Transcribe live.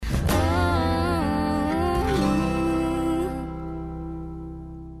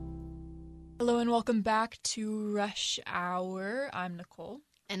and welcome back to Rush Hour. I'm Nicole.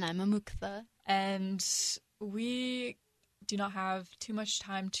 And I'm Amukta. And we do not have too much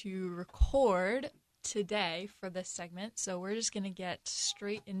time to record today for this segment, so we're just going to get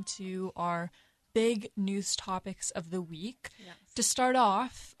straight into our big news topics of the week. Yes. To start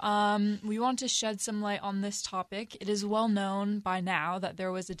off, we want to shed some light on this topic. It is well known by now that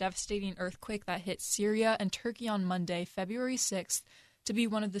there was a devastating earthquake that hit Syria and Turkey on Monday, February 6th, to be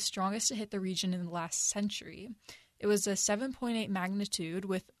one of the strongest to hit the region in the last century. It was a 7.8 magnitude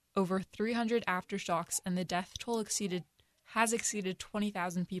with over 300 aftershocks, and the death toll has exceeded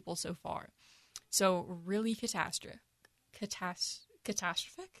 20,000 people so far. So really catastrophic.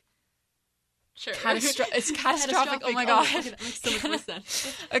 Sure. It's catastrophic. Oh my god. Okay, that makes so much more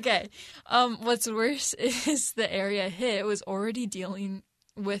sense. Okay. What's worse is the area hit was already dealing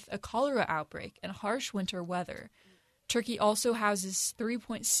with a cholera outbreak and harsh winter weather. Turkey also houses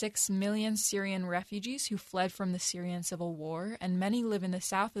 3.6 million Syrian refugees who fled from the Syrian civil war, and many live in the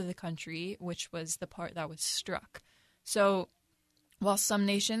south of the country, which was the part that was struck. So, while some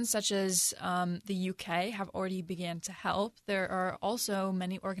nations, such as the UK, have already began to help, there are also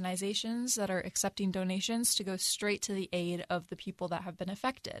many organizations that are accepting donations to go straight to the aid of the people that have been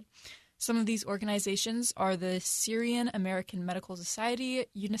affected. Some of these organizations are the Syrian American Medical Society,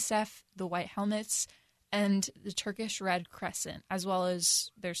 UNICEF, the White Helmets, and the Turkish Red Crescent, as well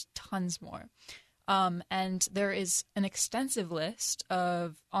as there's tons more. And there is an extensive list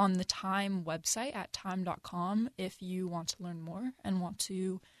on the Time website at time.com if you want to learn more and want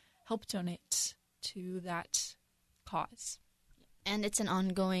to help donate to that cause. And it's an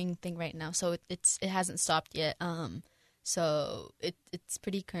ongoing thing right now, so it hasn't stopped yet. So it's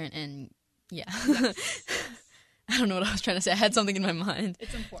pretty current, and yeah. Yes. I don't know what I was trying to say. I had something in my mind.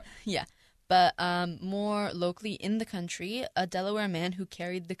 It's important. Yeah. But more locally in the country, a Delaware man who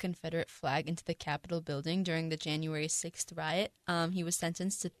carried the Confederate flag into the Capitol building during the January 6th riot, he was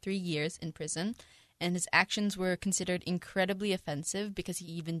sentenced to 3 years in prison, and his actions were considered incredibly offensive because he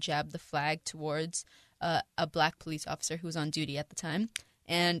even jabbed the flag towards a black police officer who was on duty at the time.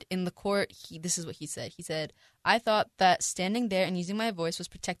 And in the court, this is what he said. He said, "I thought that standing there and using my voice was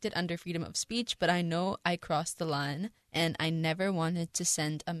protected under freedom of speech, but I know I crossed the line, and I never wanted to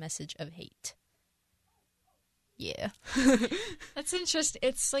send a message of hate." Yeah. That's interesting.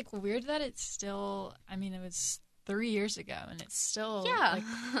 It's like weird that it's still, it was 3 years ago, and it's still, Yeah.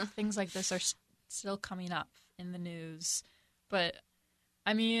 like, things like this are still coming up in the news. But,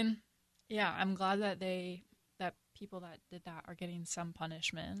 yeah, I'm glad that people that did that are getting some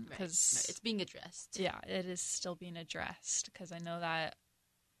punishment, because Right. It's being addressed. yeah, it is still being addressed, because I know that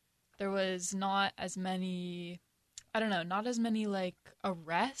there was not as many like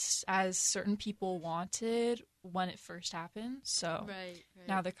arrests as certain people wanted when it first happened. So Right.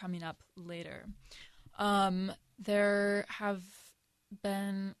 now they're coming up later. There have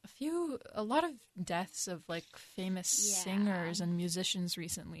been a lot of deaths of like famous singers and musicians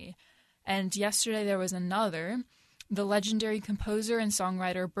recently. And yesterday there was another. The legendary composer and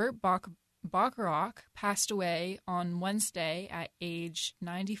songwriter Burt Bacharach passed away on Wednesday at age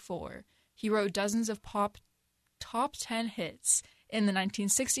 94. He wrote dozens of pop top 10 hits in the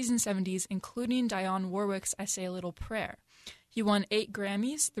 1960s and 70s, including Dionne Warwick's I Say a Little Prayer. He won 8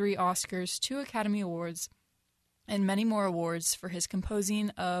 Grammys, 3 Oscars, 2 Academy Awards, and many more awards for his composing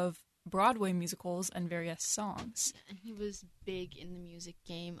of Broadway musicals and various songs. And he was big in the music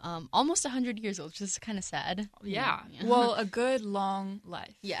game, almost 100 years old, which is kind of sad. Yeah. Well, a good long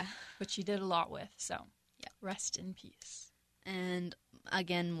life. Yeah. Which he did a lot with, so yeah. Rest in peace. And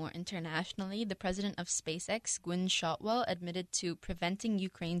again, more internationally, the president of SpaceX, Gwynne Shotwell, admitted to preventing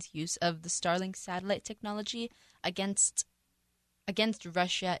Ukraine's use of the Starlink satellite technology against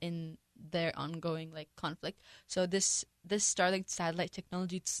Russia in their ongoing conflict. So this Starlink satellite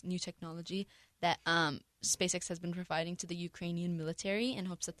technology, it's new technology that SpaceX has been providing to the Ukrainian military in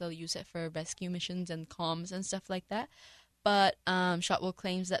hopes that they'll use it for rescue missions and comms and stuff like that. But Shotwell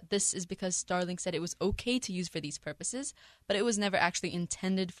claims that this is because Starlink said it was okay to use for these purposes, but it was never actually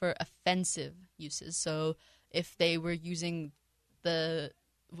intended for offensive uses. So if they were using the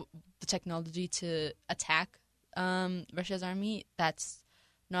technology to attack Russia's army, that's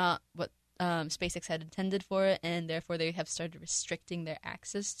not what SpaceX had intended for it, and therefore they have started restricting their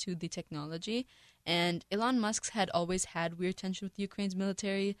access to the technology. And Elon Musk had always had weird tension with Ukraine's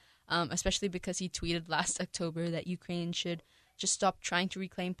military, especially because he tweeted last October that Ukraine should just stop trying to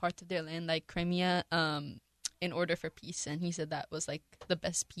reclaim parts of their land like Crimea in order for peace. And he said that was the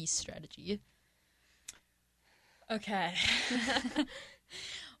best peace strategy. Okay.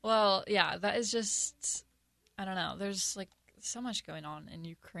 Well, yeah, that is just, I don't know. There's so much going on in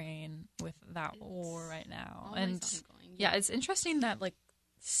Ukraine with that war right now. Always And ongoing. yeah, it's interesting that like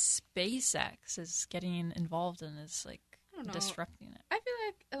SpaceX is getting involved and is like I don't know. disrupting it. I feel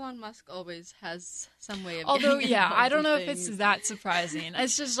like Elon Musk always has some way of Although, getting yeah, I involved don't in know if things. it's that surprising.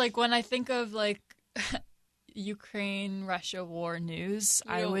 It's just like when I think of like Ukraine-Russia war news,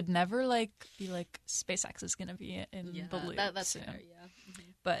 I would never like be like SpaceX is going to be in the loop that's soon. fair, yeah.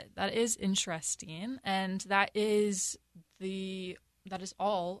 Mhm. But that is interesting, and that is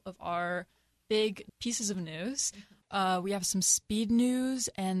all of our big pieces of news. We have some speed news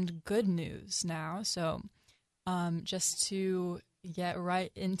and good news now. So, just to get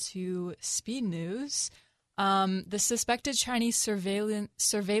right into speed news, the suspected Chinese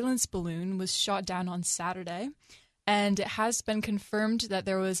surveillance balloon was shot down on Saturday, and it has been confirmed that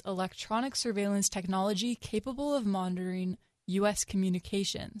there was electronic surveillance technology capable of monitoring U.S.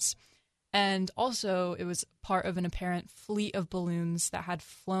 communications. And also, it was part of an apparent fleet of balloons that had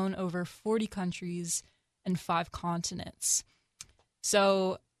flown over 40 countries and 5 continents.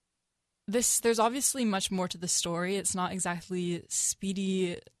 So, there's obviously much more to the story. It's not exactly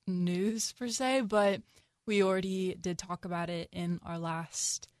speedy news per se, but we already did talk about it in our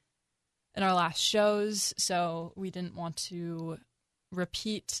last shows, so we didn't want to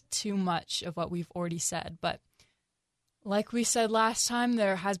repeat too much of what we've already said. But like we said last time,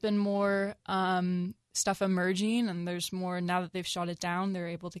 there has been more stuff emerging, and there's more now that they've shot it down. They're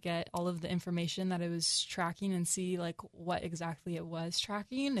able to get all of the information that it was tracking and see like what exactly it was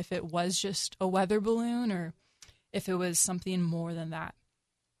tracking, if it was just a weather balloon or if it was something more than that.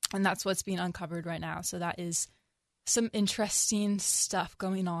 And that's what's being uncovered right now. So that is some interesting stuff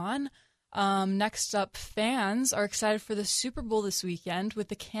going on. Next up, fans are excited for the Super Bowl this weekend with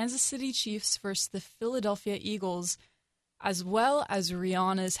the Kansas City Chiefs versus the Philadelphia Eagles, as well as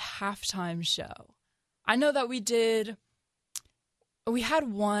Rihanna's halftime show. I know that we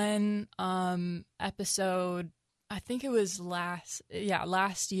had one episode, I think it was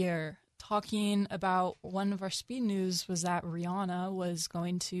last year, talking about one of our speed news was that Rihanna was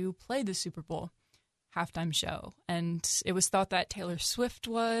going to play the Super Bowl halftime show. And it was thought that Taylor Swift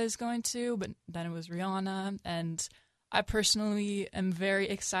was going to, but then it was Rihanna. And I personally am very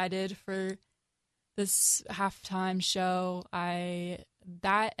excited for this halftime show.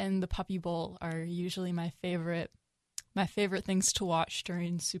 That and the Puppy Bowl are usually my favorite things to watch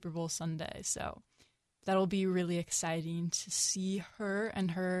during Super Bowl Sunday. So that'll be really exciting to see her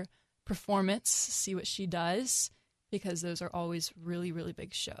and her performance, see what she does, because those are always really, really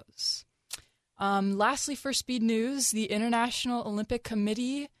big shows. Lastly, for speed news, the International Olympic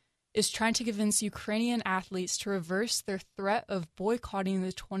Committee is trying to convince Ukrainian athletes to reverse their threat of boycotting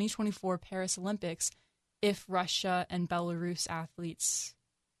the 2024 Paris Olympics if Russia and Belarus athletes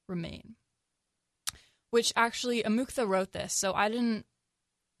remain. Which actually, Amukta wrote this, so I didn't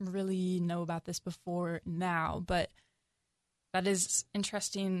really know about this before now, but that is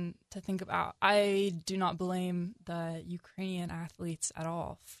interesting to think about. I do not blame the Ukrainian athletes at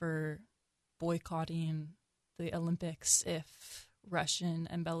all for boycotting the Olympics if Russian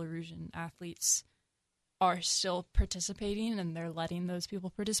and Belarusian athletes are still participating and they're letting those people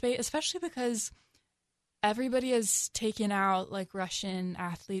participate, especially because everybody has taken out like Russian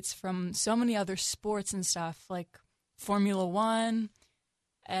athletes from so many other sports and stuff, like Formula One.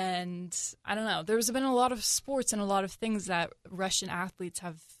 And I don't know, there's been a lot of sports and a lot of things that Russian athletes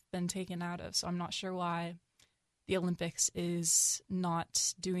have been taken out of. So I'm not sure why the Olympics is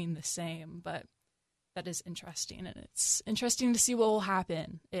not doing the same, but that is interesting. And it's interesting to see what will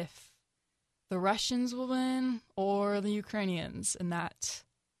happen if the Russians will win or the Ukrainians in that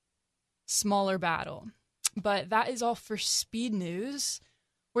smaller battle. But that is all for speed news.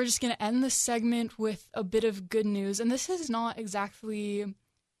 We're just going to end this segment with a bit of good news. And this is not exactly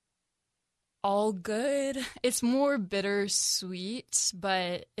all good. It's more bittersweet,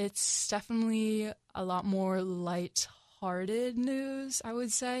 but it's definitely a lot more light-hearted news, I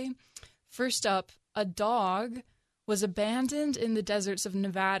would say. First up, a dog was abandoned in the deserts of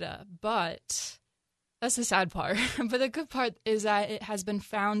Nevada, but that's the sad part. But the good part is that it has been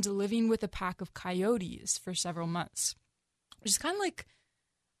found living with a pack of coyotes for several months, which is kind of like,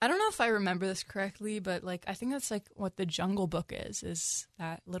 I don't know if I remember this correctly, but like I think that's like what the Jungle Book is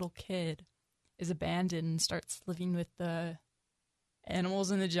that little kid is abandoned and starts living with the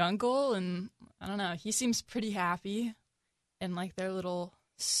animals in the jungle. And I don't know, he seems pretty happy in like their little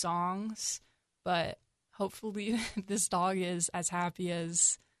songs, but hopefully this dog is as happy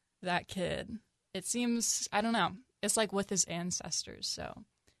as that kid. It seems, I don't know, it's like with his ancestors. So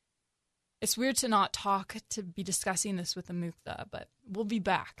it's weird to not be discussing this with Amukta, but we'll be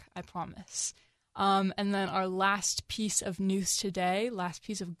back, I promise. And then our last piece of news today, last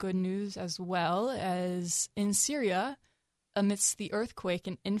piece of good news as well, as in Syria, amidst the earthquake,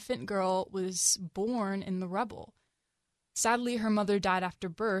 an infant girl was born in the rubble. Sadly, her mother died after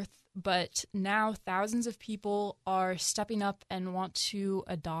birth, but now thousands of people are stepping up and want to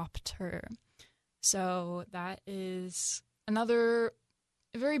adopt her. So that is another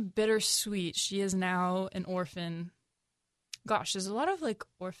very bittersweet. She is now an orphan. Gosh, there's a lot of like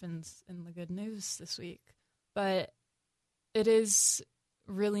orphans in the good news this week, but it is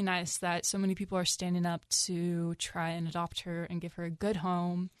really nice that so many people are standing up to try and adopt her and give her a good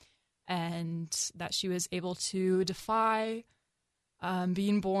home, and that she was able to defy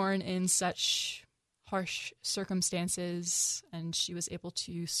being born in such harsh circumstances, and she was able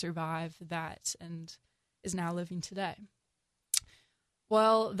to survive that and is now living today.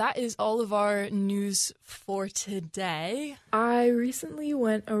 Well, that is all of our news for today. I recently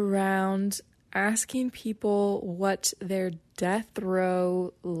went around asking people what their death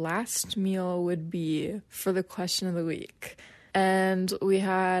row last meal would be for the question of the week. And we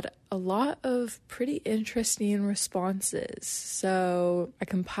had a lot of pretty interesting responses. So I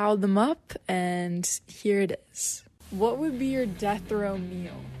compiled them up, and here it is. What would be your death row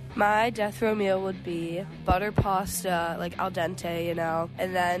meal? My death row meal would be butter pasta, like al dente, you know,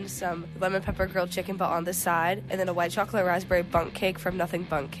 and then some lemon pepper grilled chicken but on the side, and then a white chocolate raspberry bundt cake from Nothing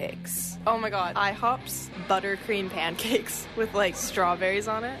Bundt Cakes. Oh my god, IHOP's buttercream pancakes with like strawberries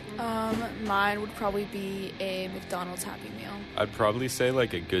on it. Mine would probably be a McDonald's Happy Meal. I'd probably say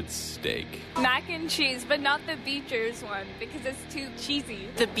like a good steak. Mac and cheese, but not the Beecher's one because it's too cheesy.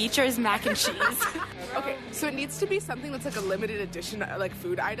 The Beecher's mac and cheese. Okay, so it needs to be something that's like a limited edition, like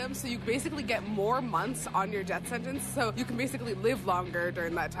food item, so you basically get more months on your death sentence, so you can basically live longer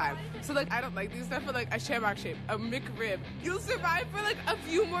during that time. So like, I don't like these stuff, but like a shamrock shape, a McRib, you'll survive for like a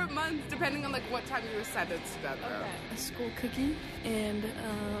few more months depending on like what time you were sentenced to death row. Okay. A school cookie and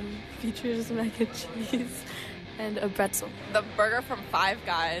Beecher's mac and cheese and a pretzel. The burger from Five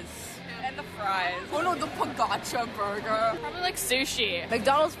Guys. And the fries. Oh no, the Pagacha burger. Probably like sushi.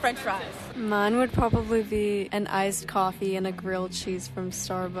 McDonald's French fries. Mine would probably be an iced coffee and a grilled cheese from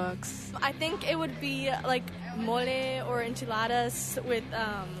Starbucks. I think it would be like mole or enchiladas with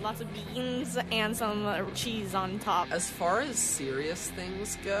lots of beans and some cheese on top. As far as serious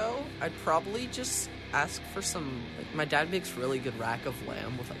things go, I'd probably just ask for some, like, my dad makes really good rack of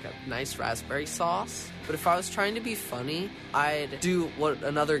lamb with like a nice raspberry sauce. But if I was trying to be funny, I'd do what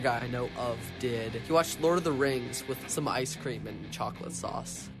another guy I know of did. He watched Lord of the Rings with some ice cream and chocolate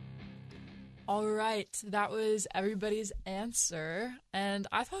sauce. All right, that was everybody's answer, and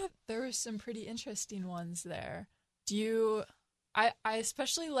I thought there were some pretty interesting ones there. I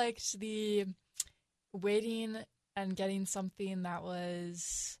especially liked the waiting and getting something that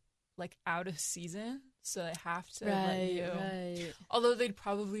was like out of season, so they have to let you. Right. Although they'd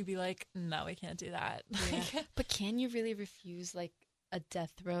probably be like, no, we can't do that. Yeah. But can you really refuse like a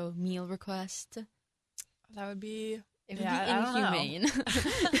death row meal request? That would be... It would be inhumane.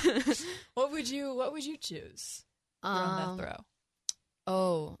 What would you choose on death row?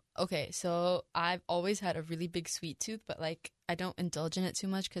 Oh, okay. So I've always had a really big sweet tooth, but like I don't indulge in it too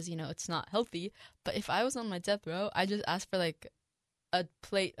much because, you know, it's not healthy. But if I was on my death row, I just ask for like a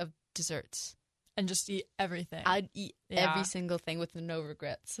plate of desserts. And just eat everything. I'd eat every single thing with no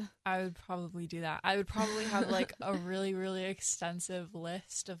regrets. I would probably do that. I would probably have like a really, really extensive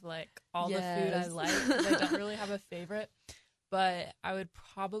list of like all the food I like. I don't really have a favorite, but I would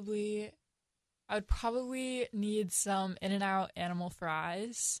probably need some In-N-Out animal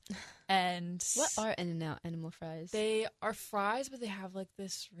fries. And what are In-N-Out animal fries? They are fries, but they have like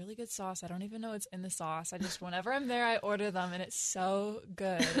this really good sauce. I don't even know what's in the sauce. I just, whenever I'm there, I order them, and it's so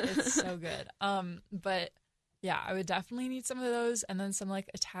good. It's so good. But yeah, I would definitely need some of those, and then some like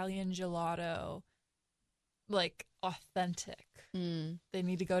Italian gelato, like authentic. They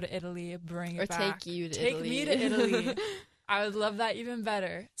need to go to Italy, bring it back. Or take you to Italy. Take me to Italy. I would love that even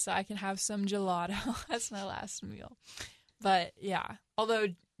better, so I can have some gelato as my last meal. But yeah, although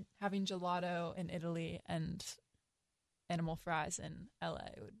having gelato in Italy and animal fries in LA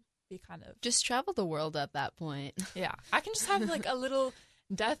would be kind of... Just travel the world at that point. Yeah, I can just have like a little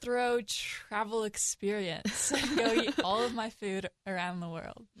death row travel experience and go eat all of my food around the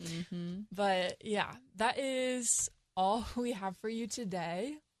world. Mm-hmm. But yeah, that is all we have for you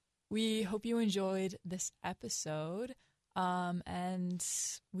today. We hope you enjoyed this episode. And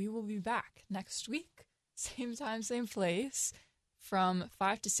we will be back next week, same time, same place, from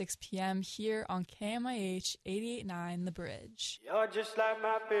 5 to 6 p.m. here on KMIH 88.9 The Bridge. You're just like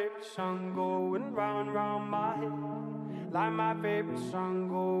my favorite song going round and round my head. like my favorite song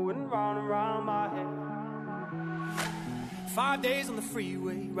going round and round my head. 5 days on the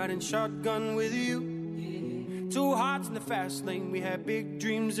freeway, riding shotgun with you. 2 hearts in the fast lane, we had big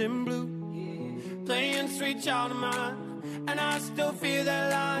dreams in blue. Playing Sweet Child of Mine, and I still feel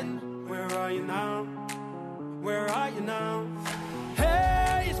that line. Where are you now? Where are you now?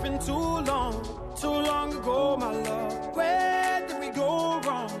 Hey, it's been too long ago, my love. Where did we go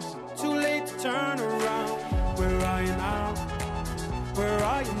wrong? Too late to turn around. Where are you now? Where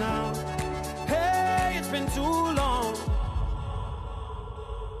are you now? Hey, it's been too long.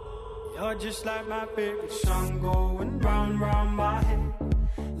 You're just like my favorite song going round and round my head.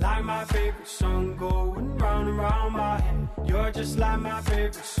 Like my favorite song going round and round my head. You're just like my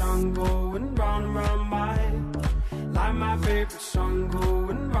favorite song going round and round my head. Like my favorite song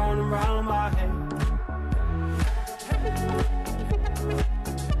going round and round my head.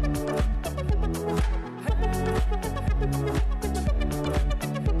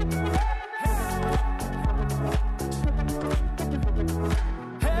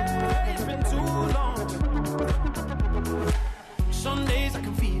 Hey, it's been too long. Some days I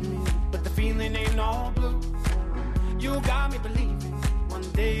can feel it, but the feeling ain't all blue. You got me believing one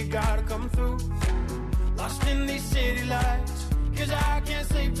day you gotta come through. Lost in these city lights, 'cause I can't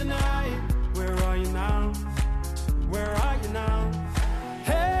sleep tonight. Where are you now? Where are you now?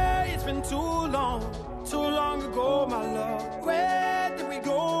 Hey, it's been too long ago, my love. Where did we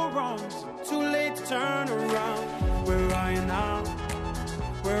go wrong? Too late to turn around. Where are you now?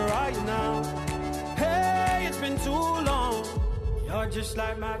 Where are you now? Hey, it's been too long. You're just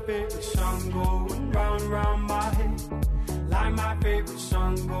like my favorite song going round and round my head. Like my favorite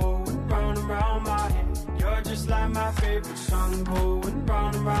song going round and round my head. You're just like my favorite song going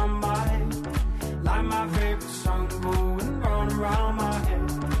round and round my head. Like my favorite song going round and round my head.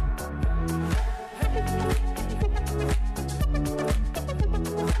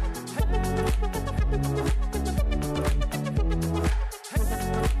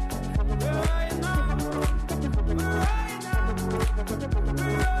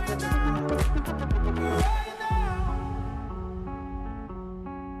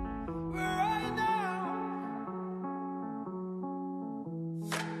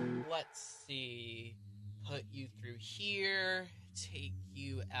 Let's see. Put you through here. Take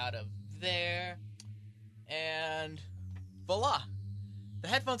you out of there. And voila! The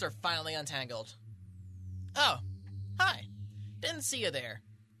headphones are finally untangled. Oh, hi. Didn't see you there.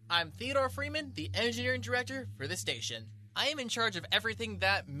 I'm Theodore Freeman, the engineering director for the station. I am in charge of everything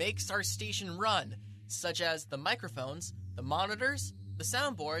that makes our station run, such as the microphones, the monitors, the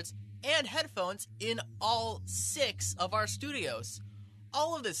soundboards, and headphones in all 6 of our studios.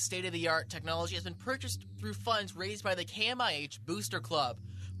 All of this state-of-the-art technology has been purchased through funds raised by the KMIH Booster Club,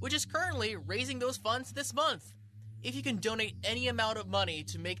 which is currently raising those funds this month. If you can donate any amount of money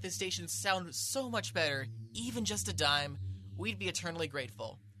to make this station sound so much better, even just a dime, we'd be eternally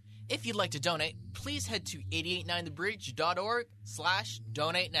grateful. If you'd like to donate, please head to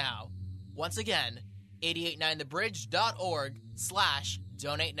 889thebridge.org/donate now. Once again,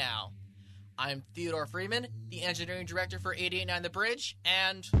 889thebridge.org/donate now. I'm Theodore Freeman, the engineering director for 889 The Bridge,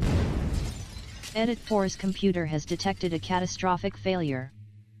 and... Edit 4's computer has detected a catastrophic failure.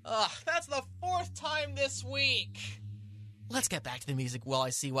 Ugh, that's the 4th time this week! Let's get back to the music while I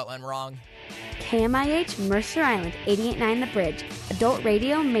see what went wrong. KMIH Mercer Island, 88.9 The Bridge. Adult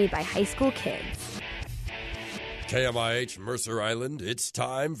radio made by high school kids. KMIH Mercer Island, it's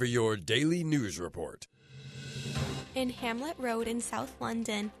time for your daily news report. In Hamlet Road in South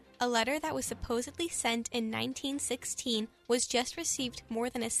London, a letter that was supposedly sent in 1916 was just received more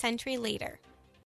than a century later.